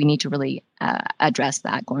I think we need to really address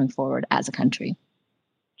that going forward as a country.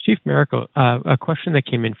 Chief Miracle, a question that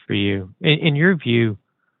came in for you. In your view,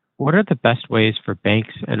 what are the best ways for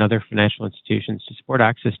banks and other financial institutions to support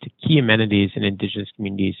access to key amenities in Indigenous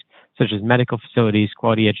communities, such as medical facilities,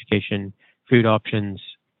 quality education, food options,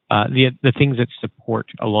 the things that support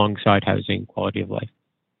alongside housing quality of life?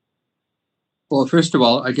 Well, first of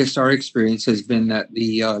all, I guess our experience has been that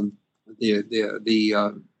the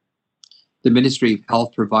Ministry of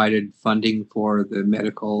Health provided funding for the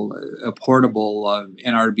medical, a portable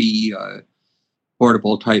NRB,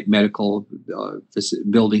 portable type medical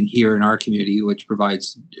building here in our community, which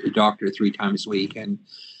provides a doctor 3 times a week and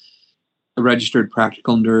a registered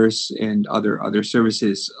practical nurse and other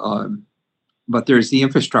services. But there's the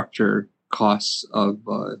infrastructure costs of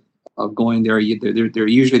going there. They're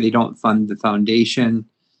usually, they don't fund the foundation,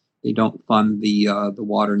 they don't fund the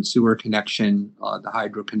water and sewer connection, the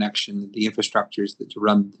hydro connection, the infrastructures that to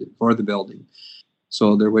run for the building.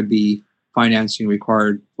 So there would be financing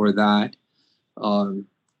required for that.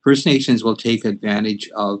 First Nations will take advantage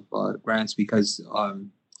of grants because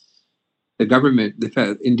the government,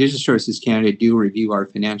 the Indigenous Services Canada, do review our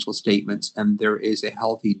financial statements, and there is a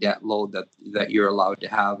healthy debt load that you're allowed to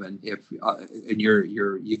have. And if and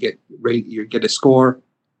you get a score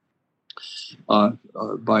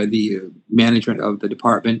by the management of the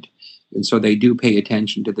department, and so they do pay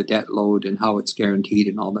attention to the debt load and how it's guaranteed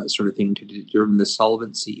and all that sort of thing to determine the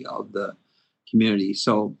solvency of the community.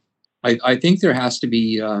 So I think there has to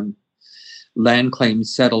be land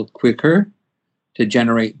claims settled quicker to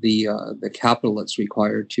generate the capital that's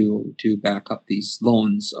required to back up these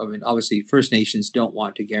loans. I mean, obviously, First Nations don't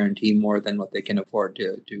want to guarantee more than what they can afford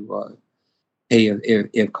to pay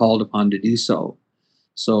if called upon to do so.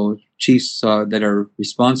 So chiefs that are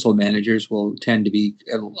responsible managers will tend to be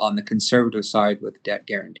on the conservative side with debt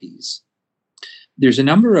guarantees. There's a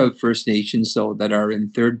number of First Nations, though, that are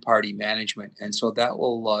in third-party management, and so that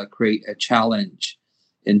will create a challenge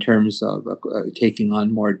in terms of taking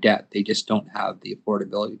on more debt. They just don't have the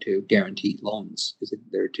affordability to guarantee loans because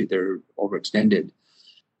they're overextended,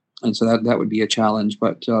 and so that would be a challenge.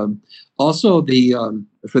 But also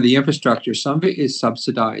for the infrastructure, some of it is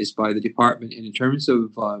subsidized by the department. And in terms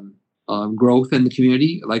of growth in the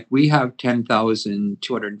community, like we have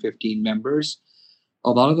 10,215 members. A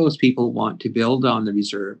lot of those people want to build on the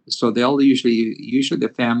reserve, so they'll usually the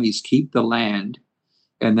families keep the land,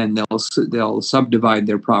 and then they'll subdivide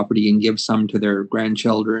their property and give some to their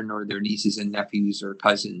grandchildren or their nieces and nephews or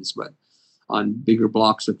cousins, but on bigger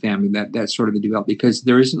blocks of family. That's sort of the development, because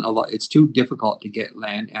there isn't a lot. It's too difficult to get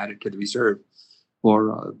land added to the reserve,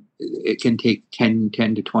 or it can take 10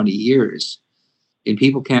 to 20 years, and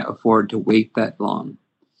people can't afford to wait that long.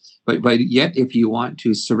 But yet, if you want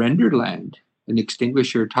to surrender land and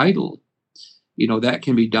extinguish your title, that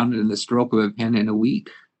can be done in the stroke of a pen in a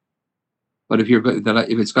week. But if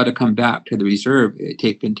it's got to come back to the reserve,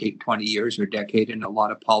 it can take 20 years or a decade, and a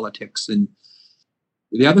lot of politics. And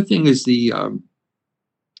the other thing is the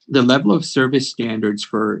level of service standards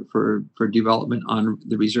for development on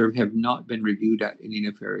the reserve have not been reviewed at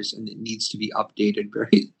Indian Affairs, and it needs to be updated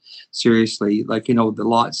very seriously. Like, the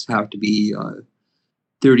lots have to be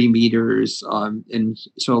 30 meters. And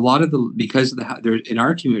so a lot of because in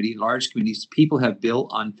our community, large communities, people have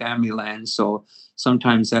built on family land. So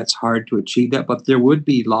sometimes that's hard to achieve that, but there would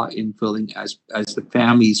be lot infilling as the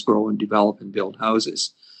families grow and develop and build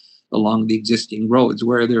houses along the existing roads,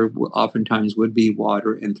 where there oftentimes would be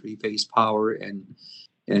water and 3-phase power and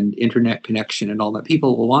internet connection and all that.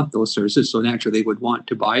 People will want those services. So naturally they would want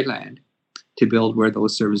to buy land to build where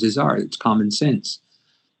those services are. It's common sense.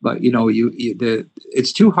 But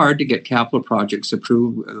it's too hard to get capital projects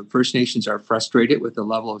approved. First Nations are frustrated with the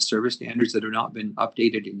level of service standards that have not been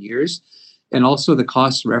updated in years, and also the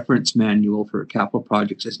cost reference manual for capital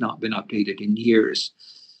projects has not been updated in years.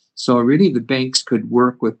 So really, the banks could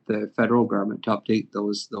work with the federal government to update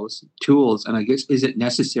those tools. And I guess, is it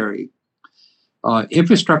necessary?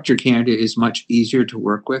 Infrastructure Canada is much easier to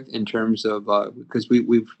work with in terms of because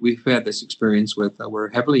we've had this experience with we're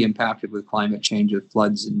heavily impacted with climate change, with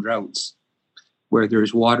floods and droughts, where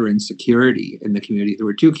there's water insecurity in the community. There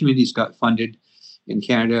were 2 communities got funded in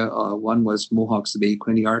Canada. One was Mohawks Bay,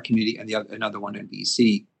 Quinte, our community, and another one in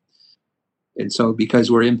BC. And so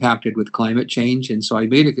because we're impacted with climate change, and so I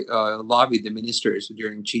lobbied the ministers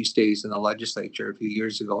during Chiefs Days in the legislature a few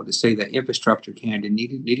years ago to say that Infrastructure Canada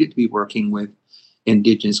needed to be working with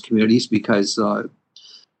Indigenous communities, because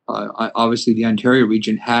Obviously, the Ontario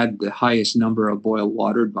region had the highest number of boil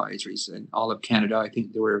water advisories in all of Canada. I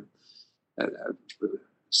think there were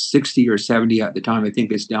 60 or 70 at the time. I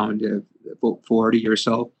think it's down to about 40 or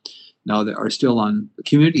so now that are still on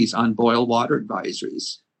communities on boil water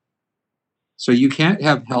advisories. So you can't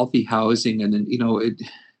have healthy housing and then,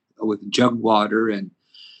 with jug water and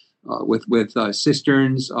with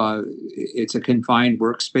cisterns. It's a confined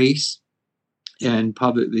workspace, and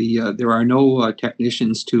probably there are no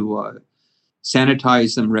technicians to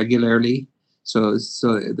sanitize them regularly. So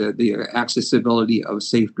the accessibility of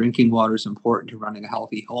safe drinking water is important to running a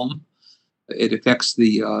healthy home. It affects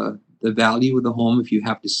the value of the home if you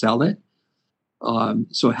have to sell it.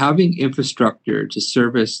 So having infrastructure to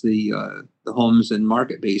service the homes and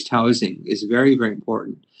market-based housing is very, very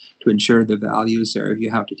important to ensure the value is there if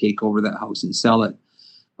you have to take over that house and sell it.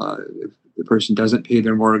 If the person doesn't pay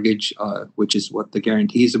their mortgage, which is what the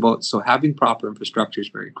guarantee is about. So having proper infrastructure is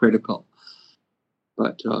very critical.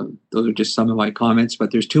 But those are just some of my comments.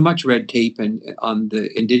 But there's too much red tape, and on the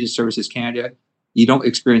Indigenous Services Canada, you don't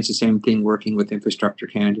experience the same thing working with Infrastructure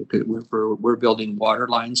Canada, because we're building water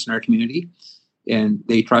lines in our community, and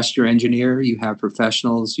they trust your engineer. You have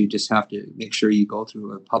professionals. You just have to make sure you go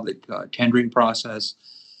through a public tendering process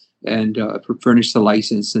and furnish the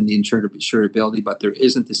license and the insurability. But there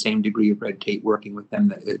isn't the same degree of red tape working with them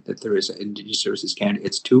that there is at Indigenous Services Canada.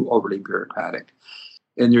 It's too overly bureaucratic.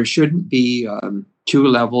 And there shouldn't be 2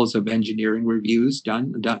 levels of engineering reviews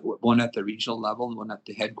done, one at the regional level and one at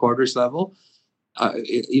the headquarters level.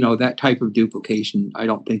 That type of duplication I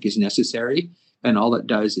don't think is necessary. And all it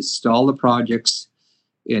does is stall the projects.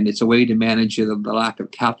 And it's a way to manage the lack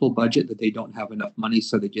of capital budget, that they don't have enough money.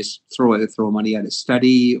 So they just throw money at a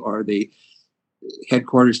study, or the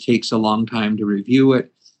headquarters takes a long time to review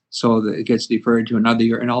it. So that it gets deferred to another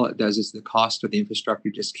year, and all it does is the cost of the infrastructure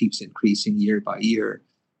just keeps increasing year by year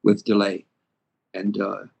with delay. And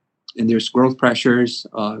there's growth pressures.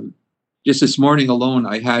 Just this morning alone,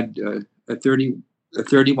 I had a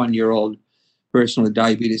 31-year-old person with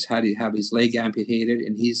diabetes had to have his leg amputated,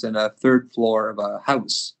 and he's in a 3rd floor of a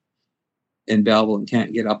house in Belleville and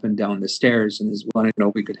can't get up and down the stairs, and is wanting to know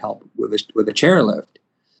if we could help with a chairlift.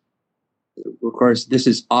 Of course, this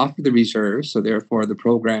is off the reserve, so therefore the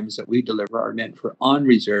programs that we deliver are meant for on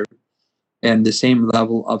reserve, and the same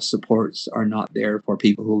level of supports are not there for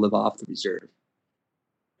people who live off the reserve.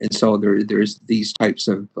 And so there's these types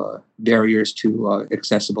of barriers to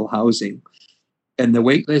accessible housing. And the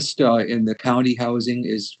wait list in the county housing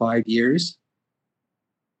is 5 years.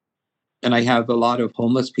 And I have a lot of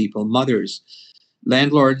homeless people, mothers.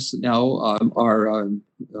 Landlords now are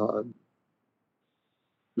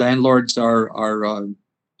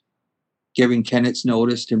giving tenants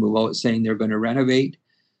notice to move out, saying they're going to renovate.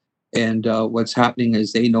 And what's happening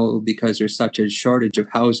is they know, because there's such a shortage of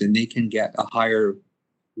housing, they can get a higher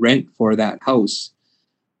rent for that house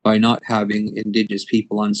by not having Indigenous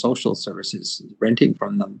people on social services renting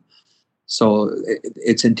from them. So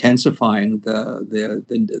it's intensifying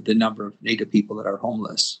the number of Native people that are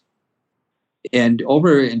homeless. And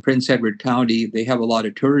over in Prince Edward County, they have a lot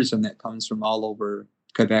of tourism that comes from all over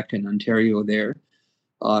Quebec and Ontario there.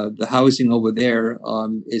 The housing over there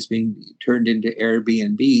is being turned into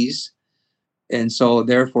Airbnbs. And so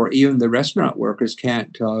therefore, even the restaurant workers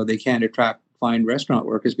can't find restaurant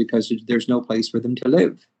workers, because there's no place for them to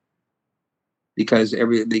live. Because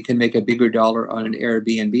they can make a bigger dollar on an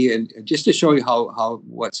Airbnb. And just to show you how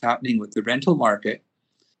what's happening with the rental market,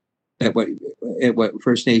 at what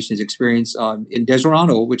First Nations experience in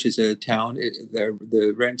Deseronto, which is a town,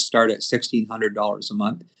 the rents start at $1,600 a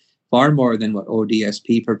month, far more than what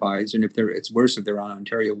ODSP provides. And it's worse if they're on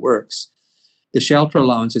Ontario Works. The shelter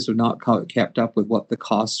allowances are not kept up with what the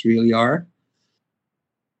costs really are.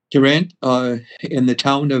 To rent in the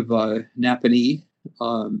town of Napanee,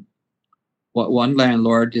 what one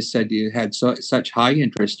landlord just said, you had such high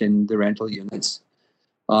interest in the rental units.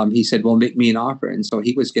 He said, well, make me an offer. And so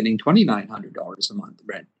he was getting $2,900 a month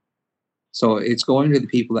rent. So it's going to the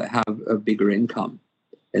people that have a bigger income.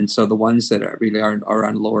 And so the ones that really are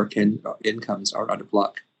on lower incomes are out of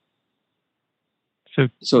luck.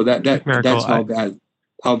 So that's how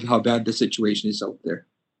bad the situation is out there.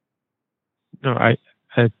 No, I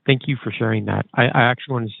thank you for sharing that. I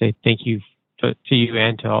actually want to say thank you to you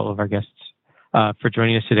and to all of our guests for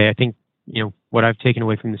joining us today. I think what I've taken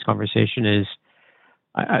away from this conversation is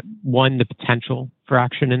one, the potential for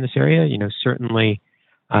action in this area. Certainly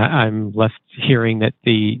I'm left hearing that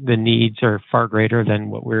the needs are far greater than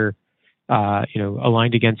what we're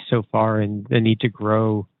aligned against so far, and the need to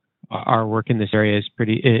grow our work in this area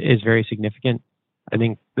is very significant. I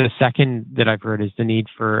think the second that I've heard is the need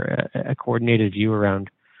for a coordinated view around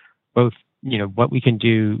both, what we can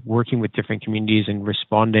do working with different communities and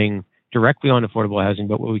responding directly on affordable housing,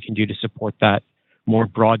 but what we can do to support that more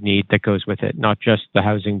broad need that goes with it, not just the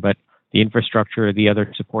housing, but the infrastructure, the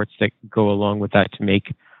other supports that go along with that to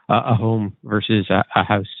make a home versus a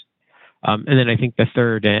house. And then I think the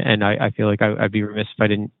third, and I feel like I'd be remiss if I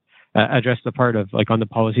didn't address the part of, like, on the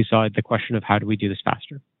policy side, the question of how do we do this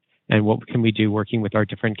faster? And what can we do working with our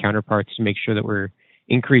different counterparts to make sure that we're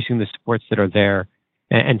increasing the supports that are there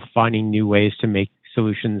and finding new ways to make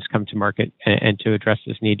solutions come to market and to address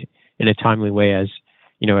this need in a timely way. As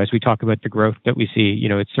we talk about the growth that we see,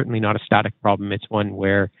 it's certainly not a static problem. It's one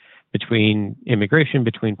where between immigration,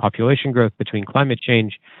 between population growth, between climate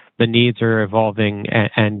change, the needs are evolving,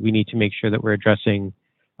 and we need to make sure that we're addressing,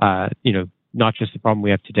 not just the problem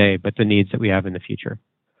we have today, but the needs that we have in the future.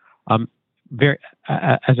 As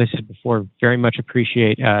I said before, very much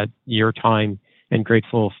appreciate your time and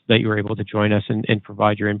grateful that you were able to join us and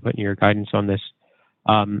provide your input and your guidance on this.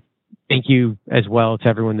 Thank you as well to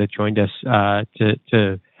everyone that joined us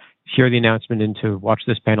to hear the announcement and to watch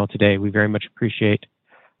this panel today. We very much appreciate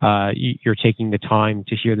you're taking the time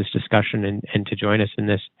to hear this discussion and to join us in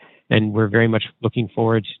this. And we're very much looking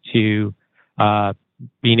forward to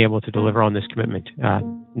being able to deliver on this commitment.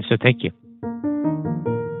 And so thank you.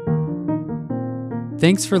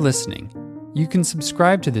 Thanks for listening. You can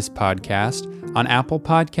subscribe to this podcast on Apple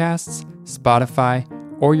Podcasts, Spotify,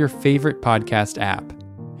 or your favorite podcast app.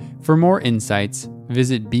 For more insights,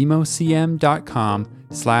 visit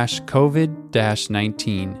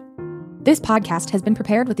bmocm.com/COVID-19. This podcast has been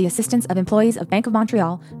prepared with the assistance of employees of Bank of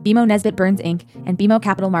Montreal, BMO Nesbitt Burns Inc., and BMO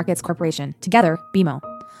Capital Markets Corporation, together, BMO.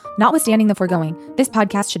 Notwithstanding the foregoing, this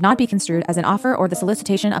podcast should not be construed as an offer or the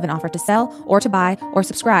solicitation of an offer to sell or to buy or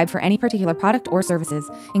subscribe for any particular product or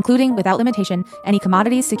services, including, without limitation, any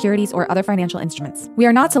commodities, securities, or other financial instruments. We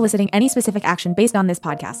are not soliciting any specific action based on this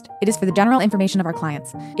podcast. It is for the general information of our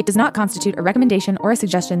clients. It does not constitute a recommendation or a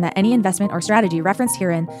suggestion that any investment or strategy referenced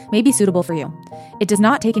herein may be suitable for you. It does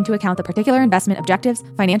not take into account the particular investment objectives,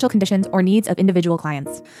 financial conditions, or needs of individual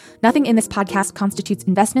clients. Nothing in this podcast constitutes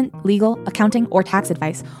investment, legal, accounting, or tax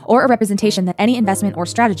advice, or a representation that any investment or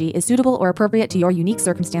strategy is suitable or appropriate to your unique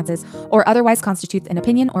circumstances, or otherwise constitutes an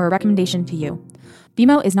opinion or a recommendation to you.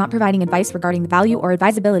 BMO is not providing advice regarding the value or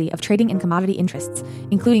advisability of trading in commodity interests,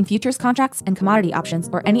 including futures contracts and commodity options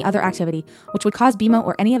or any other activity which would cause BMO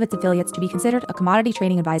or any of its affiliates to be considered a commodity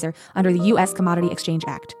trading advisor under the U.S. Commodity Exchange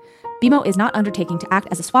Act. BMO is not undertaking to act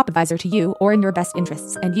as a swap advisor to you or in your best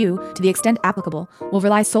interests, and you, to the extent applicable, will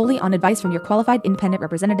rely solely on advice from your qualified independent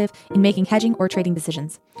representative in making hedging or trading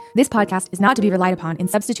decisions. This podcast is not to be relied upon in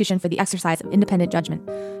substitution for the exercise of independent judgment.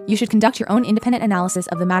 You should conduct your own independent analysis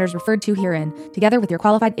of the matters referred to herein, together with your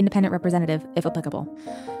qualified independent representative, if applicable.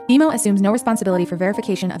 BMO assumes no responsibility for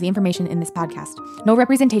verification of the information in this podcast. No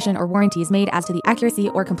representation or warranty is made as to the accuracy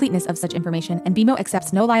or completeness of such information, and BMO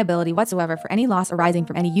accepts no liability whatsoever for any loss arising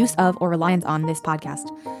from any use of or reliance on this podcast.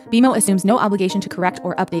 BMO assumes no obligation to correct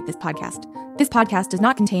or update this podcast. This podcast does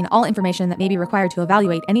not contain all information that may be required to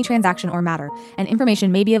evaluate any transaction or matter, and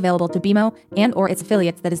information may be available to BMO and or its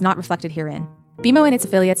affiliates that is not reflected herein. BMO and its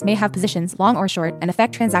affiliates may have positions, long or short, and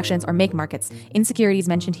affect transactions or make markets in securities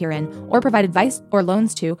mentioned herein, or provide advice or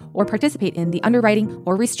loans to, or participate in the underwriting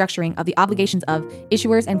or restructuring of the obligations of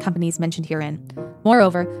issuers and companies mentioned herein.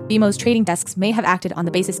 Moreover, BMO's trading desks may have acted on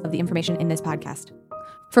the basis of the information in this podcast.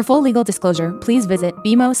 For full legal disclosure, please visit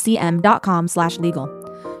bmocm.com/legal.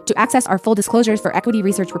 To access our full disclosures for equity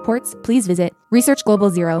research reports, please visit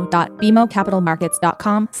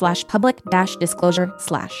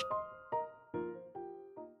researchglobalzero.bmocapitalmarkets.com/public-disclosure/.